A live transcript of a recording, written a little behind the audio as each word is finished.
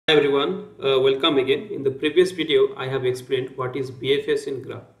Hi everyone, welcome again. In the previous video, I have explained what is BFS in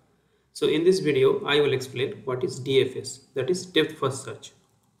graph. So in this video, I will explain what is DFS, that is depth first search.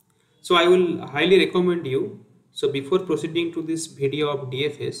 So I will highly recommend you, so before proceeding to this video of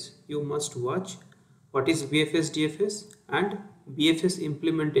DFS, you must watch what is BFS DFS and BFS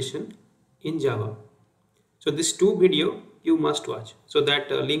implementation in Java. So this two video you must watch. So that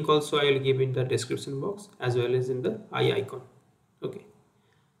link also I will give in the description box as well as in the I icon. Okay.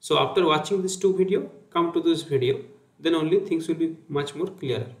 So after watching this two video, come to this video, then only things will be much more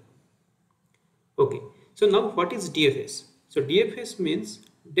clearer. Okay, so now what is DFS? So DFS means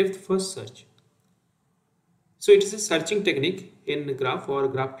depth first search. So it is a searching technique in graph or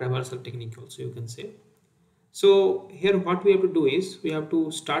graph traversal technique also you can say. So here what we have to do is we have to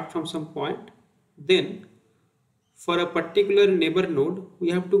start from some point, then for a particular neighbor node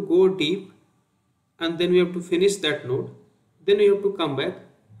we have to go deep and then we have to finish that node, then we have to come back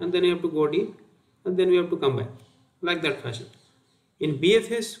and then we have to go deep and then we have to come back, like that fashion. In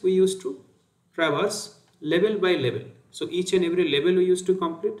BFS we used to traverse level by level. So each and every level we used to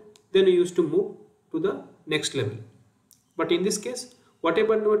complete, then we used to move to the next level. But in this case,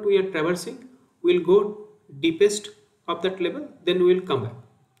 whatever node we are traversing, we will go deepest of that level, then we will come back,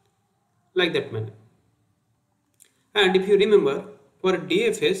 like that manner. And if you remember, for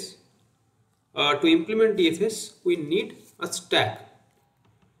DFS, to implement DFS, we need a stack.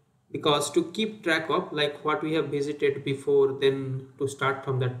 Because to keep track of like what we have visited before, then to start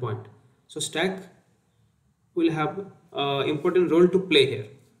from that point. So stack will have important role to play here.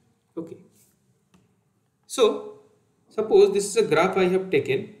 Okay. So suppose this is a graph I have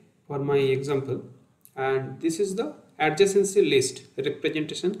taken for my example, and this is the adjacency list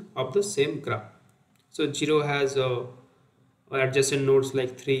representation of the same graph. So 0 has adjacent nodes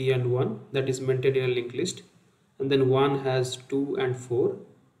like 3 and 1, that is maintained in a linked list, and then 1 has 2 and 4.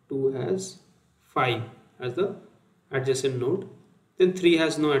 2 has 5 as the adjacent node, then 3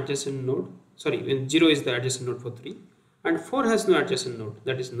 has no adjacent node, when 0 is the adjacent node for 3, and 4 has no adjacent node,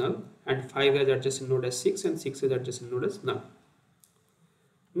 that is null, and 5 has adjacent node as 6 and 6 has adjacent node as null.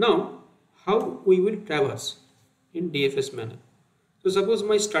 Now how we will traverse in DFS manner? So suppose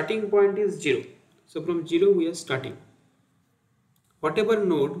my starting point is 0, so from 0 we are starting. Whatever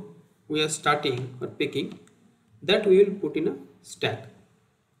node we are starting or picking, that we will put in a stack.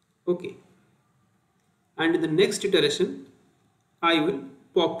 Okay, and in the next iteration I will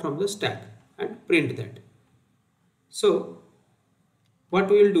pop from the stack and print that. So what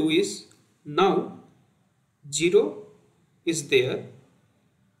we will do is, now 0 is there,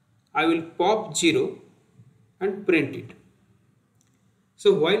 I will pop 0 and print it.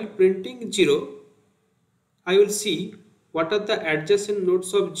 So while printing 0, I will see what are the adjacent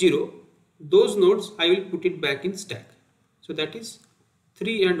nodes of 0. Those nodes I will put it back in stack. So that is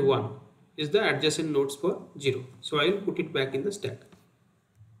 3 and 1 is the adjacent nodes for 0. So I will put it back in the stack.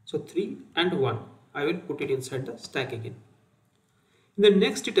 So 3 and 1 I will put it inside the stack again. In the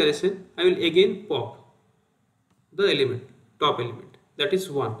next iteration I will again pop the element, top element, that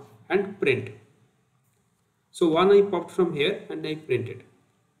is 1, and print. So 1 I popped from here and I printed.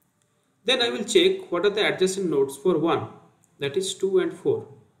 Then I will check what are the adjacent nodes for 1, that is 2 and 4.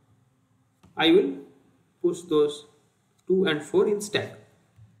 I will push those 2 and 4 in stack.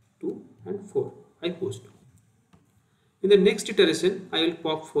 2 and 4 I post. In the next iteration I will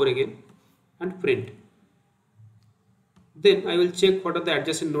pop 4 again and print. Then I will check what are the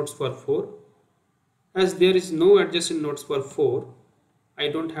adjacent nodes for 4. As there is no adjacent nodes for 4, I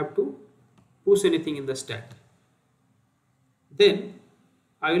don't have to push anything in the stack. Then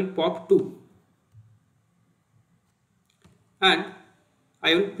I will pop 2 and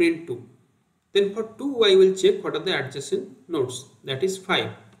I will print 2. Then for 2 I will check what are the adjacent nodes, that is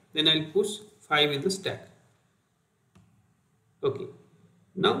 5. Then I will push 5 in the stack. Okay.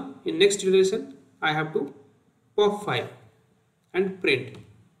 Now in next iteration I have to pop 5 and print.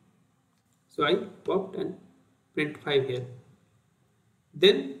 So I popped and print 5 here.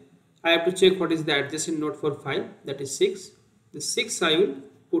 Then I have to check what is the adjacent node for 5, that is 6. The 6 I will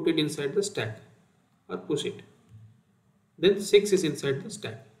put it inside the stack or push it. Then 6 is inside the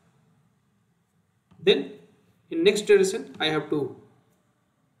stack. Then in next iteration I have to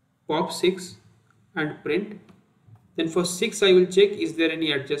pop 6 and print. Then for 6 I will check is there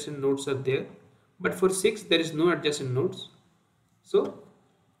any adjacent nodes are there, but for 6 there is no adjacent nodes. So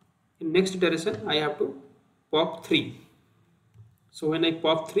in next iteration I have to pop 3. So when I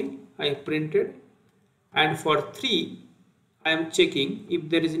pop 3 I printed, and for 3 I am checking if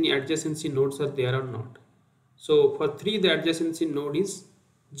there is any adjacency nodes are there or not. So for 3 the adjacency node is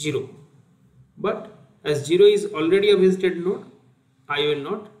 0, but as 0 is already a visited node, I will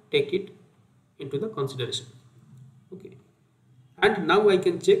not take it into the consideration. Okay, and now I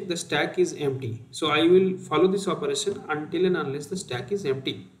can check the stack is empty. So I will follow this operation until and unless the stack is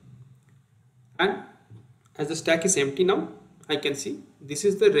empty. And as the stack is empty now, I can see this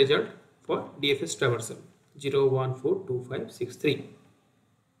is the result for Dfs traversal 0142563.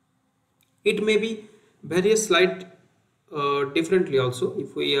 It may be various slight differently also.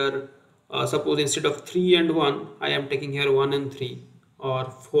 If we are suppose instead of 3 and 1, I am taking here 1 and 3, or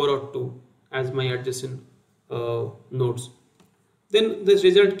 4 or 2 as my adjacent nodes, then this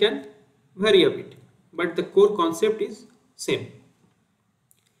result can vary a bit, but the core concept is same.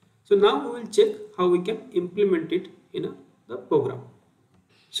 So now we will check how we can implement it in the program.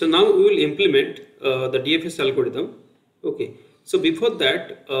 So now we will implement the DFS algorithm. Okay, so before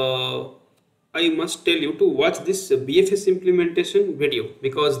that I must tell you to watch this BFS implementation video,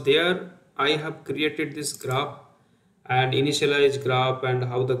 because there I have created this graph and initialized graph and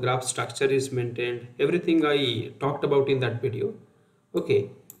how the graph structure is maintained. Everything I talked about in that video. Okay,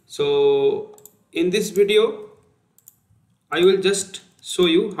 so in this video I will just show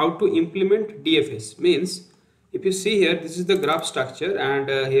you how to implement DFS. Means if you see here, this is the graph structure, and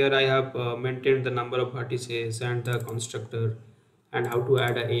here I have maintained the number of vertices and the constructor and how to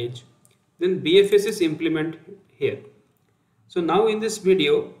add an edge. Then BFS is implement here. So now in this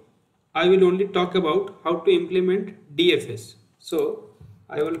video I will only talk about how to implement DFS. So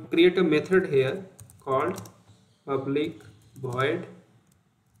I will create a method here called public void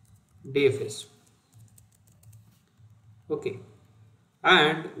DFS. Okay,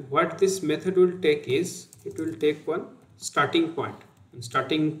 and what this method will take is, it will take one starting point and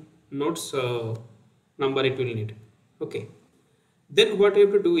starting nodes number it will need. Okay, then what I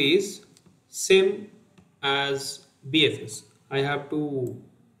have to do is same as BFS. I have to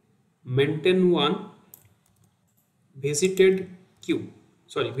maintain one visited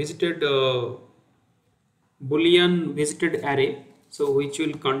boolean visited array, so which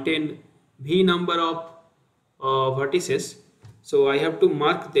will contain v number of vertices. So I have to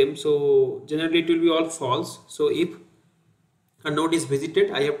mark them. So generally it will be all false. So if a node is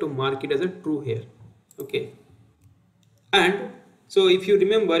visited, I have to mark it as a true here. Okay, and so if you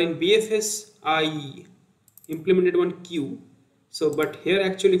remember in BFS I implemented one queue. So but here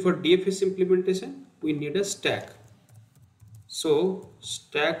actually for DFS implementation we need a stack. So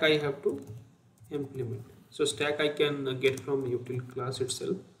stack I have to implement. So stack I can get from util class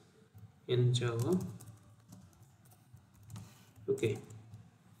itself in Java. Okay,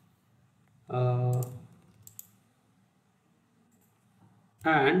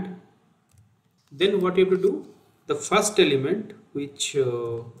 and then what you have to do, the first element, which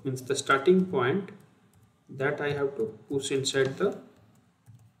means the starting point, that I have to push inside the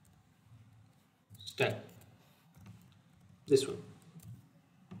stack, this one.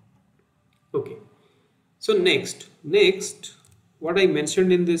 Okay, so next what I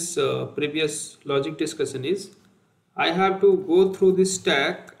mentioned in this previous logic discussion is I have to go through this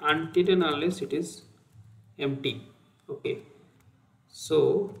stack until and unless it is empty. Okay,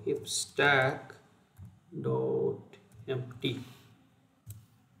 so if stack dot empty,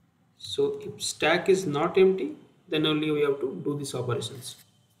 so if stack is not empty, then only we have to do these operations.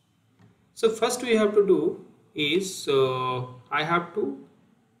 So first we have to do is I have to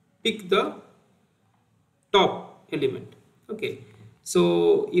pick the top element. Okay,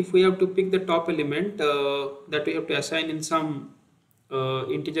 so if we have to pick the top element, that we have to assign in some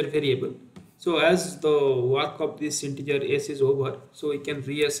integer variable. So as the work of this integer s is over, so we can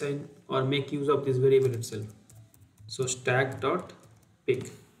reassign or make use of this variable itself. So stack dot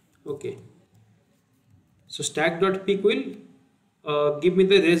pick. Okay, so stack dot pick will give me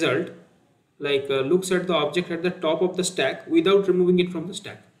the result, like looks at the object at the top of the stack without removing it from the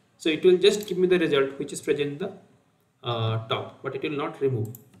stack. So it will just give me the result which is present in the top, but it will not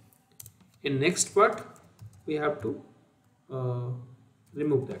remove. In next part we have to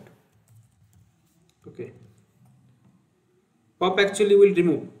remove that. Okay, pop actually will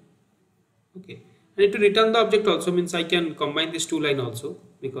remove. Okay, and it will return the object also, means I can combine this two line also,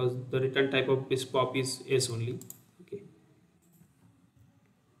 because the return type of this pop is s only. Okay,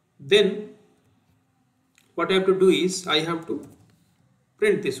 then what I have to do is I have to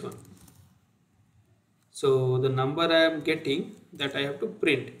print this one. So the number I am getting, that I have to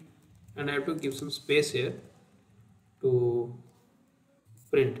print, and I have to give some space here to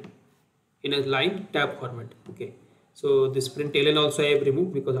print in a line tab format. Okay, so this print ln also I have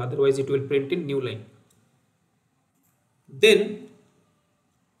removed, because otherwise it will print in new line. Then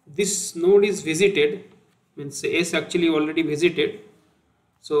this node is visited, means s actually already visited.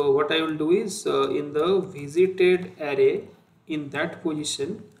 So what I will do is in the visited array in that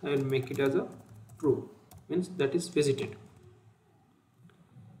position I will make it as a true, means that is visited.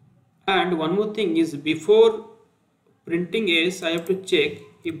 And one more thing is, before printing S I have to check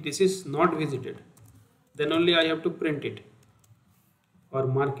if this is not visited, then only I have to print it or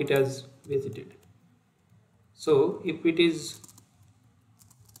mark it as visited. So if it is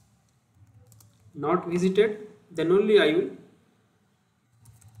not visited, then only I will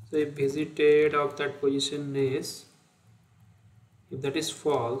say visited of that position is, if that is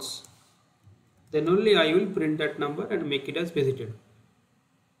false, then only I will print that number and make it as visited.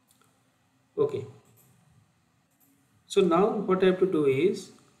 Okay. So now what I have to do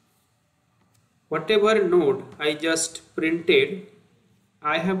is, whatever node I just printed,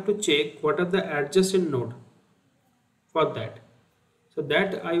 I have to check what are the adjacent node for that. So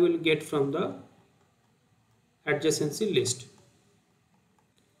that I will get from the adjacency list.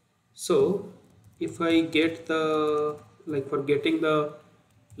 So if I get the, like for getting the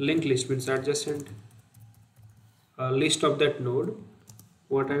linked list, means adjacent list of that node,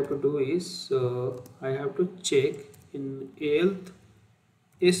 what I have to do is I have to check in 8th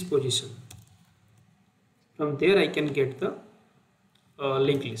S position. From there I can get the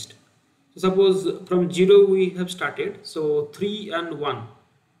linked list. So suppose from 0 we have started, so 3 and 1.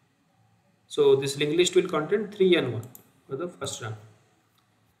 So this linked list will contain 3 and 1 for the first run.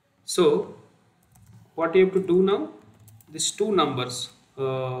 So what you have to do now, these two numbers,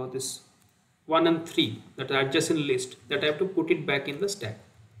 this 1 and 3, that are adjacent list, that I have to put it back in the stack.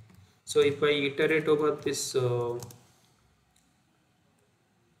 So if I iterate over this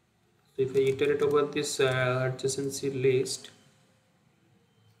adjacency list,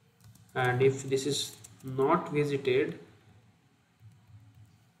 and if this is not visited,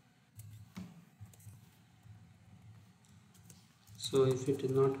 so if it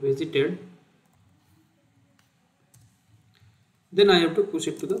is not visited, then I have to push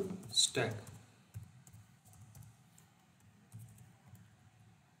it to the stack.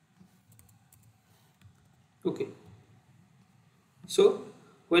 Okay. So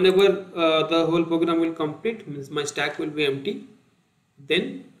whenever the whole program will complete, means my stack will be empty,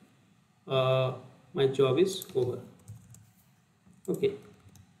 then my job is over. Okay.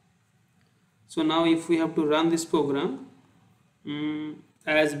 So now if we have to run this program,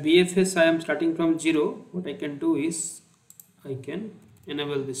 as Bfs I am starting from 0, what I can do is I can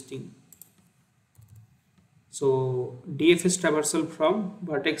enable this thing. So Dfs traversal from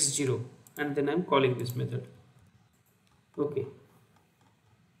vertex 0, and then I am calling this method. Okay.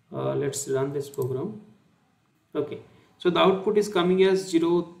 Let's run this program. Okay. So the output is coming as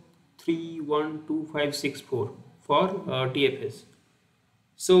 0, 3, 1, 2, 5, 6, 4 for Dfs.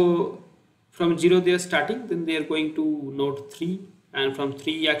 So from 0 they are starting, then they are going to node 3, and from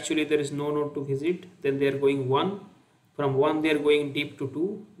 3 actually there is no node to visit, then they are going 1, from 1 they are going deep to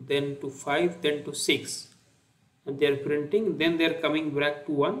 2, then to 5, then to 6, and they are printing, then they are coming back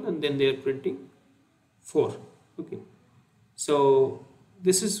to 1, and then they are printing 4. Okay. So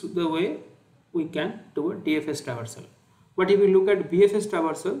this is the way we can do a Dfs traversal. But if we look at Bfs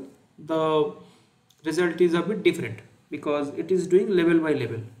traversal, the result is a bit different, because it is doing level by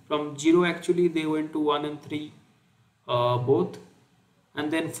level. From 0 actually they went to 1 and 3 both, and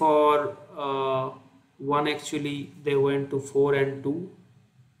then for 1 actually they went to 4 and 2,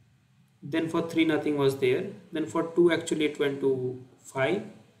 then for 3 nothing was there, then for 2 actually it went to 5,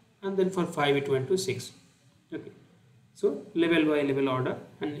 and then for 5 it went to 6. Okay. So level by level order,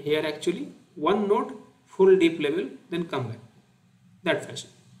 and here actually one node full deep level, then come back, that fashion.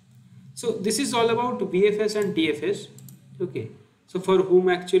 So this is all about Bfs and Dfs. Okay. So for whom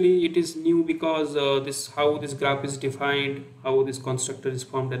actually it is new, because this how this graph is defined, how this constructor is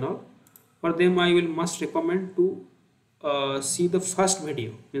formed and all. For them I will must recommend to see the first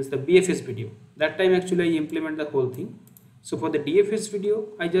video, means the Bfs video. That time actually I implement the whole thing. So for the Dfs video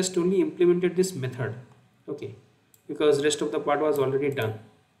I just only implemented this method. Okay. Because rest of the part was already done.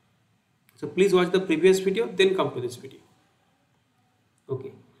 So please watch the previous video, then come to this video.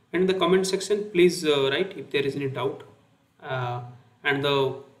 Okay. And in the comment section please write if there is any doubt, and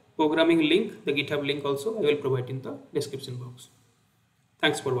the programming link, the GitHub link also I will provide in the description box.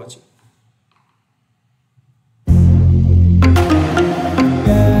 Thanks for watching.